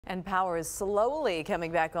And power is slowly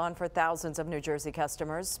coming back on for thousands of New Jersey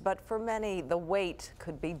customers, but for many, the wait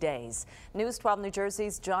could be days. News 12 New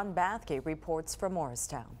Jersey's John Bathke reports from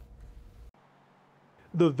Morristown.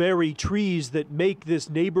 The very trees that make this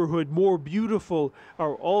neighborhood more beautiful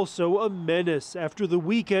are also a menace after the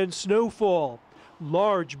weekend snowfall.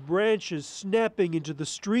 Large branches snapping into the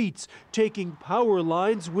streets, taking power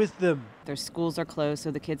lines with them. Their schools are closed,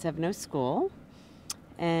 so the kids have no school.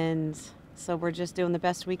 And so we're just doing the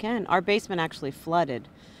best we can. Our basement actually flooded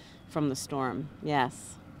from the storm,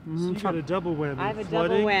 yes. So you got a double whammy. I have a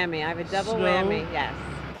Flooding, double whammy. I have a double snow. whammy, yes.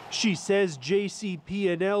 She says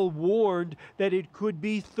jcp&l warned that it could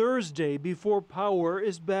be Thursday before power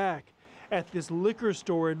is back. At this liquor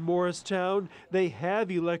store in Morristown, they have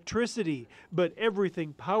electricity, but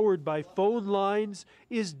everything powered by phone lines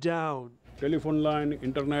is down. Telephone line,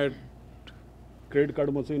 internet, credit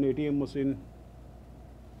card machine, ATM machine.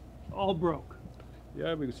 All broke.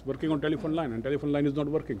 Yeah, it's working on telephone line, and telephone line is not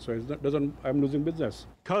working, so I'm losing business.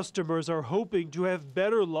 Customers are hoping to have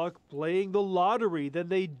better luck playing the lottery than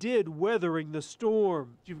they did weathering the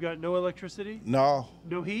storm. You've got no electricity? No.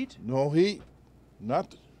 No heat? No heat.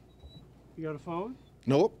 Nothing. You got a phone?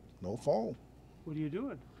 Nope. No phone. What are you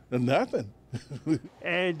doing? Nothing.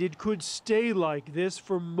 And it could stay like this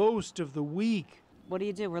for most of the week. What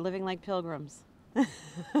do? We're living like pilgrims.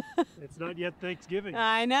 It's not yet Thanksgiving.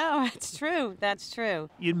 I know, it's true. That's true.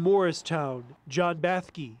 In Morristown, John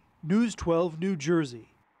Bathke, News 12 New Jersey.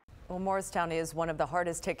 Well, Morristown is one of the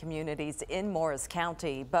hardest hit communities in Morris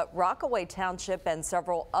County, but Rockaway Township and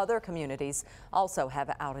several other communities also have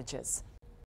outages.